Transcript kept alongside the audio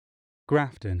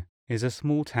Grafton is a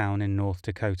small town in North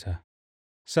Dakota.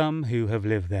 Some who have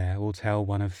lived there will tell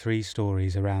one of three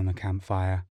stories around the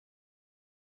campfire.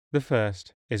 The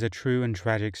first is a true and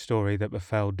tragic story that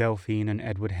befell Delphine and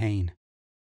Edward Hayne.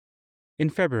 In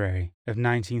February of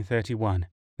 1931,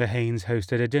 the Haynes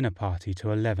hosted a dinner party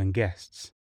to 11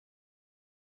 guests.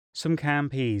 Some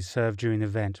canned peas served during the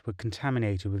event were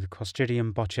contaminated with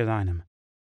Clostridium botulinum,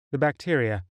 the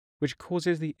bacteria which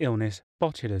causes the illness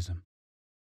botulism.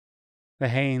 The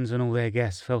Haynes and all their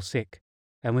guests fell sick,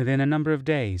 and within a number of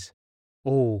days,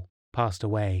 all passed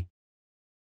away.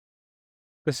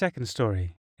 The second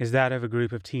story is that of a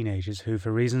group of teenagers who,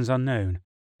 for reasons unknown,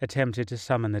 attempted to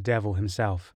summon the devil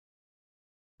himself.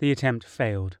 The attempt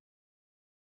failed.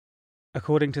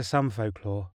 According to some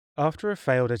folklore, after a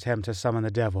failed attempt to summon the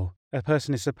devil, a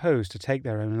person is supposed to take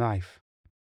their own life.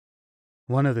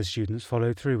 One of the students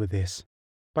followed through with this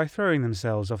by throwing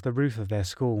themselves off the roof of their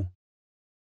school.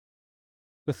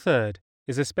 The third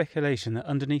is a speculation that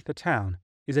underneath the town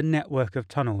is a network of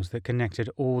tunnels that connected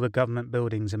all the government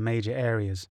buildings and major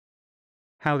areas.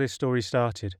 How this story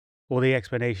started, or the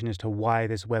explanation as to why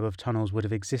this web of tunnels would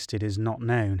have existed, is not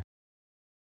known.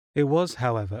 It was,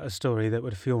 however, a story that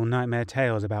would fuel nightmare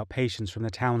tales about patients from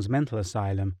the town's mental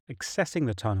asylum accessing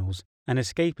the tunnels and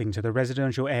escaping to the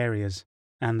residential areas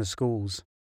and the schools.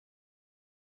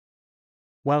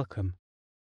 Welcome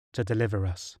to Deliver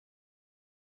Us.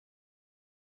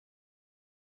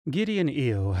 Gideon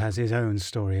Eel has his own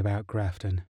story about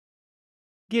Grafton.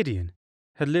 Gideon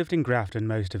had lived in Grafton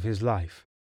most of his life.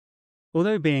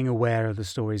 Although being aware of the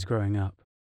stories growing up,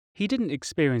 he didn't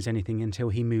experience anything until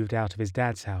he moved out of his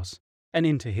dad's house and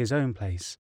into his own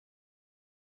place.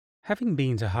 Having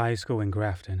been to high school in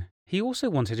Grafton, he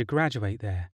also wanted to graduate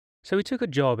there, so he took a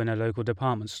job in a local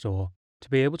department store to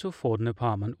be able to afford an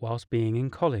apartment whilst being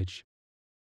in college.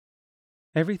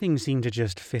 Everything seemed to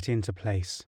just fit into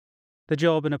place. The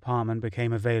job and apartment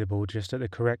became available just at the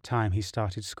correct time he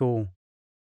started school.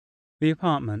 The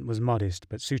apartment was modest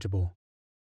but suitable.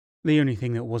 The only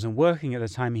thing that wasn't working at the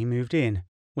time he moved in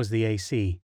was the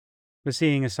AC. But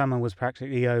seeing as summer was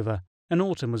practically over and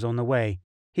autumn was on the way,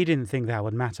 he didn't think that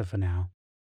would matter for now.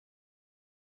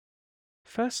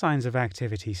 First signs of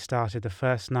activity started the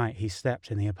first night he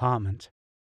stepped in the apartment.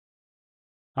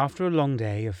 After a long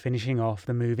day of finishing off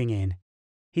the moving in,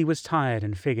 he was tired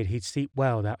and figured he'd sleep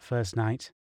well that first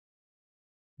night.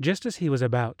 Just as he was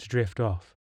about to drift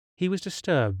off, he was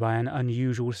disturbed by an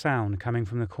unusual sound coming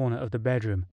from the corner of the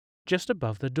bedroom, just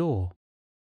above the door.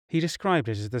 He described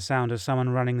it as the sound of someone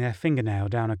running their fingernail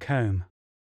down a comb.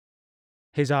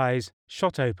 His eyes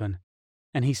shot open,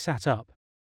 and he sat up.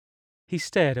 He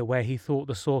stared at where he thought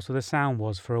the source of the sound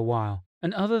was for a while,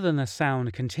 and other than the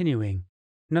sound continuing,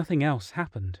 nothing else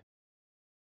happened.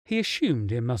 He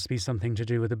assumed it must be something to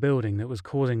do with the building that was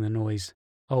causing the noise,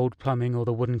 old plumbing or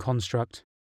the wooden construct.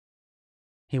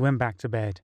 He went back to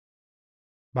bed.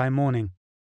 By morning,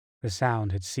 the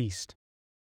sound had ceased.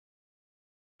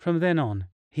 From then on,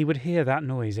 he would hear that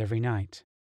noise every night.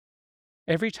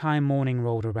 Every time morning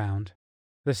rolled around,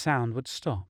 the sound would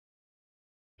stop.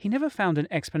 He never found an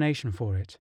explanation for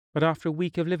it, but after a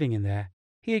week of living in there,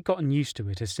 he had gotten used to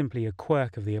it as simply a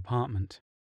quirk of the apartment.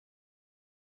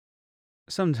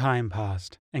 Some time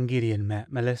passed, and Gideon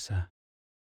met Melissa.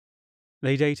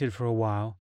 They dated for a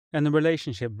while, and the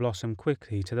relationship blossomed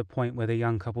quickly to the point where the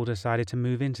young couple decided to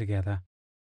move in together.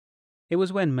 It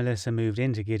was when Melissa moved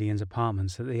into Gideon's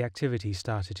apartments that the activity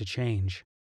started to change.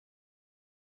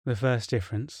 The first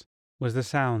difference was the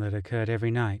sound that occurred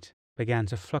every night began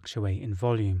to fluctuate in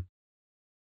volume.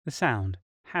 The sound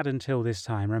had until this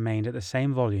time remained at the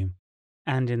same volume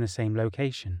and in the same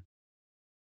location.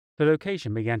 The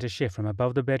location began to shift from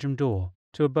above the bedroom door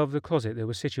to above the closet that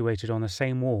was situated on the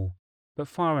same wall, but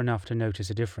far enough to notice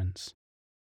a difference.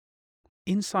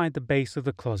 Inside the base of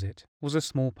the closet was a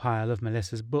small pile of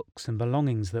Melissa's books and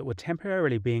belongings that were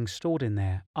temporarily being stored in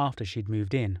there after she'd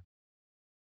moved in.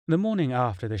 The morning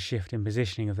after the shift in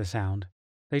positioning of the sound,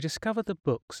 they discovered the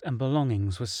books and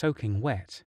belongings were soaking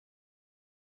wet.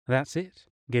 That's it,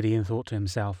 Gideon thought to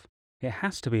himself. It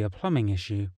has to be a plumbing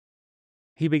issue.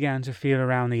 He began to feel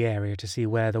around the area to see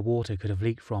where the water could have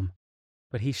leaked from,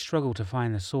 but he struggled to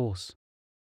find the source.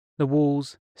 The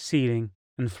walls, ceiling,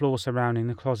 and floor surrounding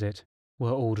the closet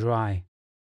were all dry.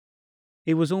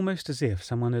 It was almost as if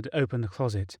someone had opened the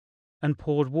closet and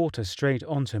poured water straight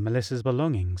onto Melissa's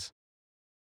belongings.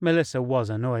 Melissa was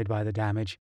annoyed by the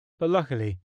damage, but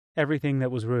luckily, everything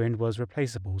that was ruined was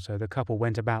replaceable, so the couple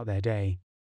went about their day.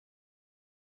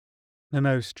 The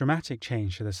most dramatic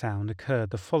change to the sound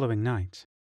occurred the following night.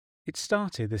 It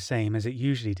started the same as it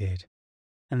usually did,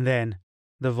 and then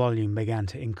the volume began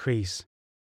to increase.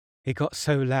 It got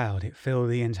so loud it filled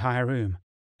the entire room,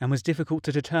 and was difficult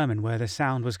to determine where the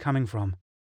sound was coming from.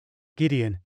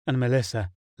 Gideon and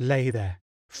Melissa lay there,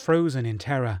 frozen in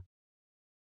terror.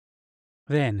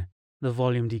 Then the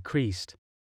volume decreased,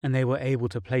 and they were able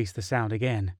to place the sound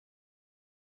again.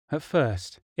 At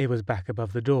first, it was back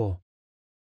above the door,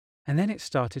 and then it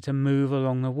started to move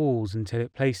along the walls until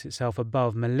it placed itself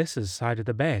above Melissa's side of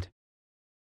the bed.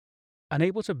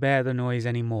 Unable to bear the noise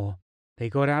any more, they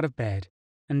got out of bed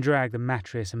and dragged the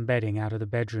mattress and bedding out of the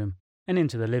bedroom and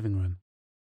into the living room.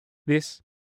 This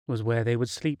was where they would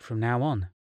sleep from now on.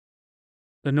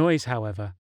 The noise,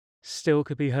 however, still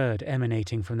could be heard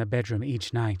emanating from the bedroom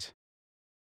each night.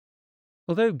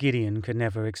 Although Gideon could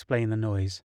never explain the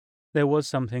noise, there was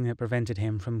something that prevented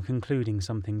him from concluding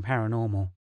something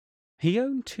paranormal. He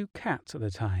owned 2 cats at the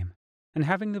time, and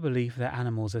having the belief that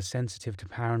animals are sensitive to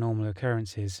paranormal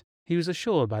occurrences, he was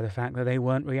assured by the fact that they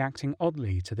weren't reacting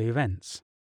oddly to the events.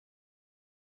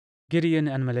 Gideon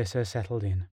and Melissa settled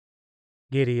in.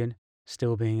 Gideon,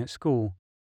 still being at school,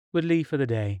 would leave for the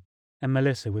day, and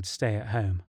Melissa would stay at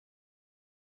home.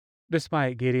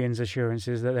 Despite Gideon's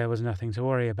assurances that there was nothing to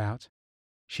worry about,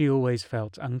 she always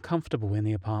felt uncomfortable in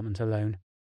the apartment alone,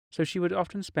 so she would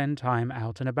often spend time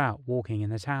out and about walking in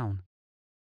the town.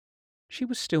 She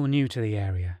was still new to the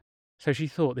area, so she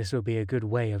thought this would be a good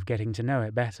way of getting to know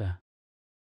it better.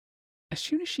 As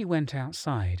soon as she went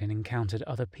outside and encountered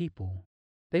other people,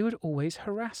 they would always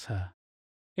harass her.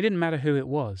 It didn't matter who it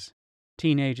was,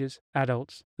 teenagers,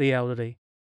 adults, the elderly.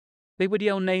 They would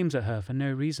yell names at her for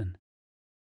no reason.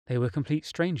 They were complete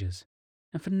strangers,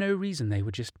 and for no reason they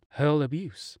would just hurl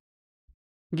abuse.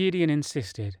 Gideon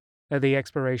insisted that the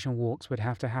exploration walks would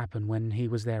have to happen when he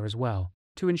was there as well,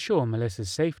 to ensure Melissa's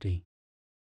safety.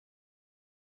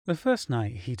 The first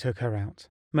night he took her out,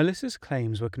 Melissa's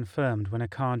claims were confirmed when a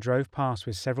car drove past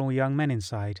with several young men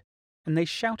inside, and they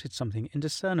shouted something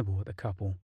indiscernible at the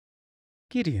couple.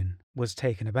 Gideon was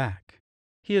taken aback.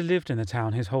 He had lived in the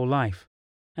town his whole life,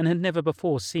 and had never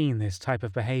before seen this type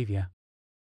of behaviour.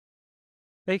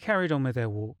 They carried on with their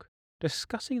walk,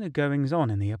 discussing the goings-on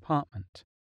in the apartment.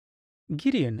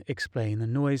 Gideon explained the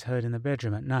noise heard in the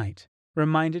bedroom at night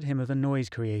reminded him of the noise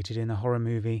created in the horror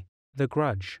movie The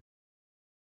Grudge.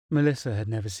 Melissa had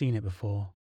never seen it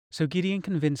before, so Gideon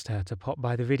convinced her to pop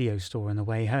by the video store on the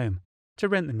way home to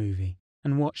rent the movie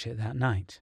and watch it that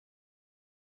night.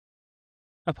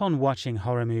 Upon watching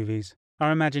horror movies,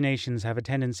 our imaginations have a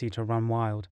tendency to run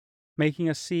wild, making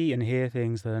us see and hear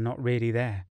things that are not really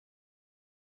there.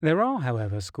 There are,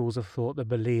 however, schools of thought that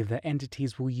believe that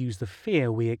entities will use the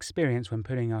fear we experience when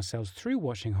putting ourselves through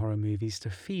watching horror movies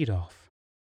to feed off.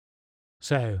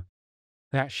 So,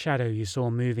 that shadow you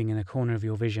saw moving in the corner of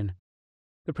your vision,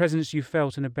 the presence you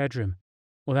felt in a bedroom,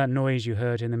 or that noise you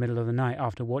heard in the middle of the night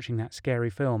after watching that scary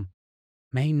film,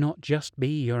 may not just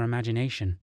be your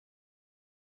imagination.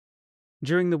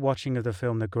 During the watching of the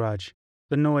film The Grudge,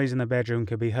 the noise in the bedroom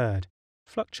could be heard,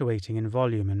 fluctuating in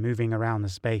volume and moving around the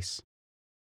space.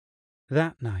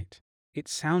 That night, it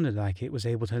sounded like it was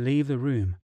able to leave the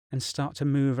room and start to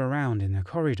move around in the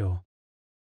corridor.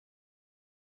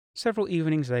 Several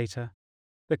evenings later,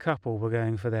 the couple were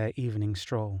going for their evening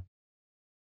stroll.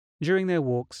 During their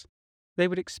walks, they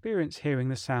would experience hearing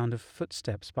the sound of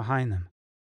footsteps behind them.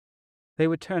 They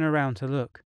would turn around to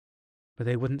look, but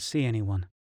they wouldn't see anyone.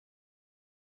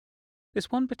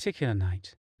 This one particular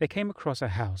night, they came across a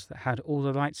house that had all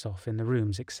the lights off in the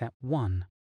rooms except one.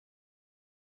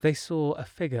 They saw a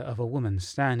figure of a woman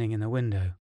standing in the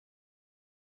window.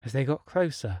 As they got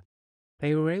closer,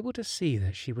 they were able to see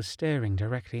that she was staring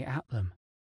directly at them.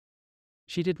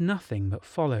 She did nothing but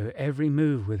follow every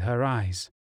move with her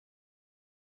eyes.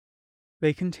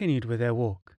 They continued with their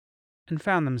walk and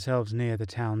found themselves near the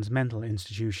town's mental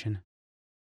institution.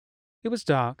 It was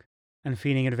dark, and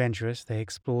feeling adventurous, they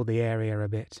explored the area a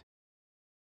bit.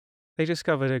 They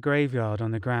discovered a graveyard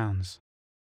on the grounds.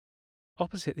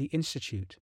 Opposite the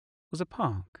institute was a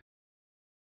park.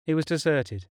 It was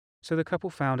deserted, so the couple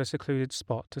found a secluded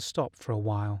spot to stop for a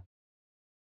while.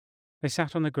 They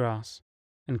sat on the grass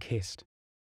and kissed.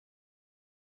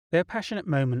 Their passionate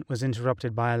moment was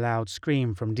interrupted by a loud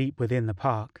scream from deep within the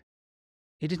park.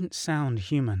 It didn't sound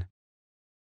human.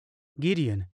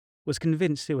 Gideon was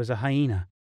convinced it was a hyena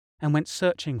and went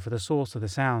searching for the source of the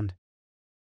sound.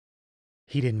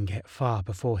 He didn't get far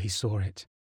before he saw it.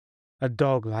 A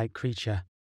dog-like creature,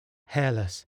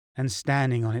 hairless and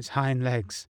standing on its hind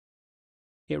legs.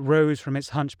 It rose from its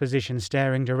hunched position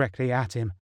staring directly at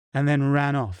him and then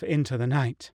ran off into the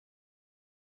night.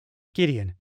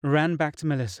 Gideon ran back to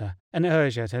Melissa and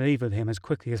urged her to leave with him as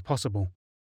quickly as possible.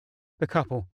 The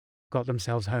couple got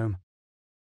themselves home.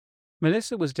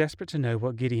 Melissa was desperate to know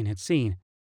what Gideon had seen,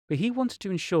 but he wanted to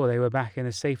ensure they were back in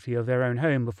the safety of their own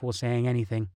home before saying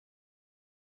anything.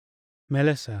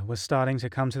 Melissa was starting to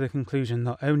come to the conclusion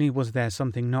not only was there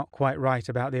something not quite right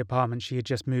about the apartment she had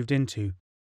just moved into,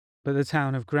 but the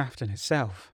town of Grafton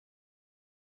itself.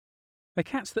 The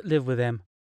cats that lived with them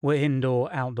were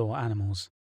indoor-outdoor animals.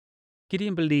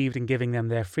 Gideon believed in giving them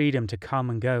their freedom to come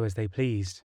and go as they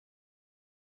pleased.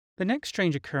 The next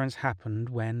strange occurrence happened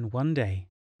when, one day,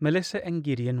 Melissa and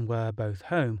Gideon were both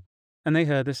home, and they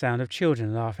heard the sound of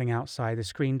children laughing outside the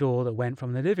screen door that went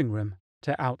from the living room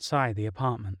to outside the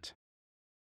apartment.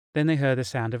 Then they heard the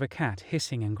sound of a cat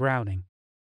hissing and growling,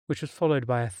 which was followed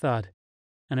by a thud,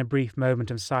 and a brief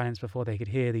moment of silence before they could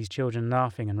hear these children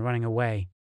laughing and running away.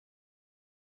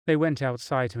 They went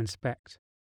outside to inspect,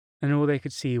 and all they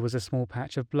could see was a small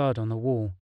patch of blood on the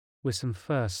wall, with some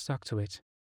fur stuck to it.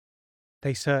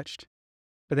 They searched,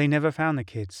 but they never found the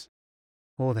kids,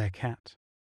 or their cat.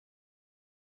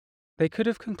 They could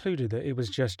have concluded that it was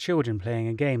just children playing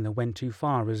a game that went too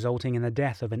far, resulting in the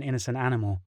death of an innocent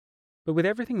animal. But with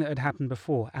everything that had happened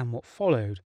before and what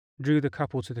followed, drew the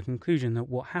couple to the conclusion that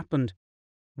what happened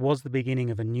was the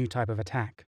beginning of a new type of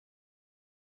attack.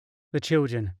 The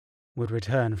children would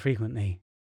return frequently.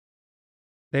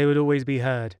 They would always be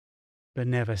heard, but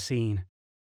never seen,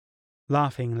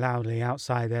 laughing loudly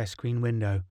outside their screen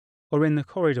window or in the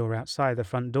corridor outside the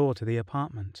front door to the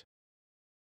apartment.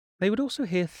 They would also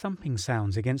hear thumping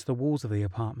sounds against the walls of the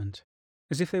apartment,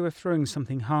 as if they were throwing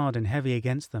something hard and heavy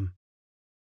against them.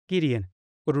 Gideon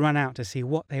would run out to see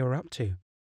what they were up to,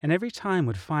 and every time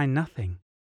would find nothing.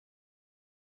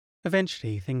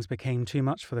 Eventually, things became too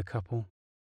much for the couple,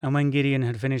 and when Gideon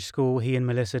had finished school, he and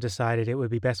Melissa decided it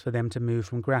would be best for them to move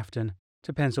from Grafton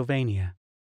to Pennsylvania,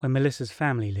 where Melissa's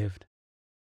family lived.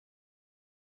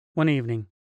 One evening,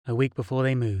 a week before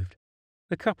they moved,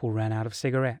 the couple ran out of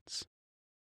cigarettes.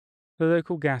 The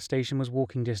local gas station was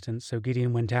walking distance, so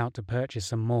Gideon went out to purchase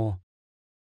some more.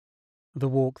 The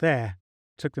walk there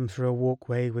took them through a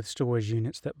walkway with storage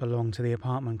units that belonged to the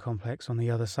apartment complex on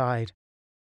the other side.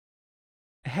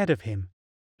 Ahead of him,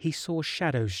 he saw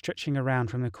shadows stretching around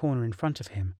from the corner in front of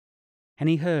him, and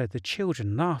he heard the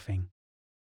children laughing.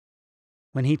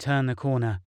 When he turned the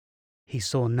corner, he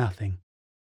saw nothing.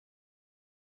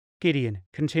 Gideon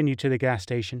continued to the gas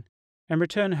station and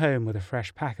returned home with a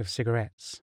fresh pack of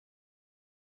cigarettes.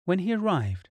 When he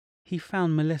arrived, he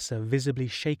found Melissa visibly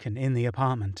shaken in the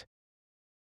apartment.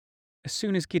 As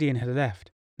soon as Gideon had left,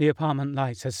 the apartment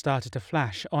lights had started to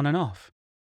flash on and off.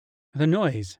 The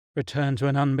noise returned to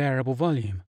an unbearable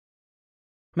volume.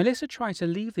 Melissa tried to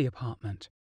leave the apartment,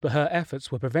 but her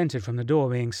efforts were prevented from the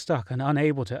door being stuck and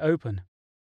unable to open.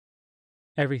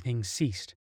 Everything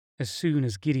ceased as soon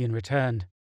as Gideon returned.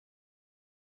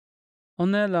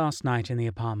 On their last night in the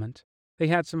apartment, they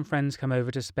had some friends come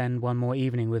over to spend one more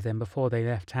evening with them before they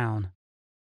left town.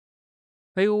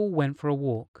 They all went for a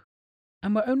walk,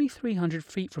 and were only 300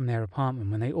 feet from their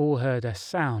apartment when they all heard a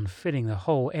sound filling the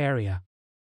whole area.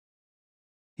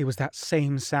 It was that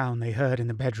same sound they heard in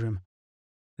the bedroom,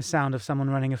 the sound of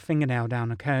someone running a fingernail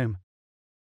down a comb.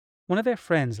 One of their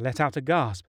friends let out a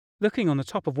gasp, looking on the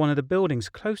top of one of the buildings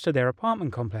close to their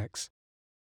apartment complex.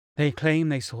 They claim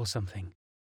they saw something,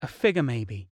 a figure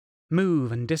maybe,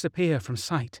 move and disappear from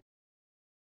sight.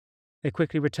 They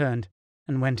quickly returned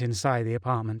and went inside the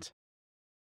apartment.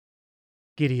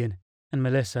 Gideon and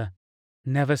Melissa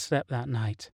never slept that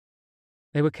night.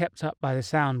 They were kept up by the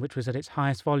sound, which was at its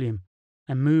highest volume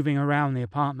and moving around the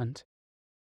apartment.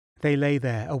 They lay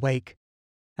there awake,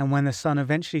 and when the sun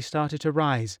eventually started to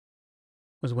rise,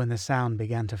 was when the sound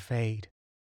began to fade.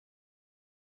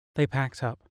 They packed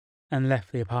up and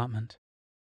left the apartment,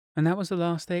 and that was the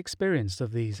last they experienced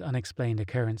of these unexplained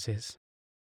occurrences.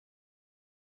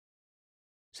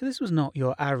 So this was not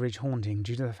your average haunting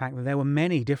due to the fact that there were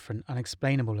many different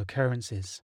unexplainable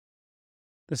occurrences.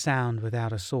 The sound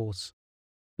without a source,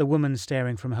 the woman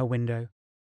staring from her window,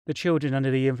 the children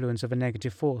under the influence of a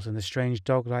negative force, and the strange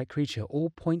dog-like creature all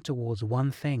point towards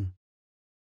one thing: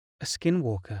 a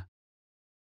skinwalker.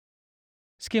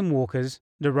 Skinwalkers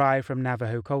derive from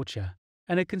Navajo culture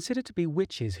and are considered to be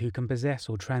witches who can possess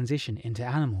or transition into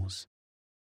animals.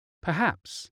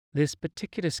 Perhaps this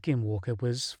particular skinwalker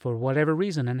was, for whatever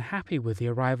reason, unhappy with the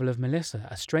arrival of Melissa,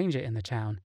 a stranger in the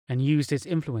town, and used its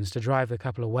influence to drive the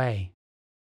couple away.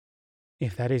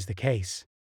 If that is the case,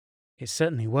 it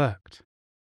certainly worked.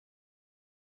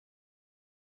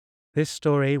 This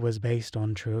story was based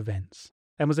on true events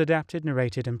and was adapted,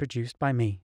 narrated, and produced by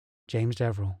me, James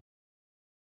Deverell.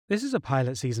 This is a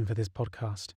pilot season for this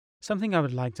podcast, something I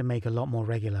would like to make a lot more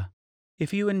regular.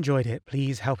 If you enjoyed it,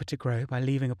 please help it to grow by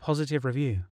leaving a positive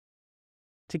review.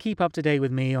 To keep up to date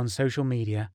with me on social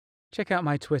media, check out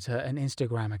my Twitter and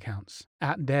Instagram accounts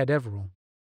 @DareDevil.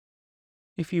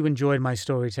 If you enjoyed my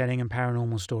storytelling and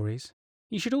paranormal stories,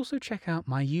 you should also check out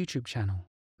my YouTube channel,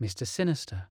 Mr.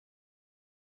 Sinister.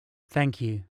 Thank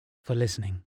you for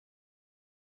listening.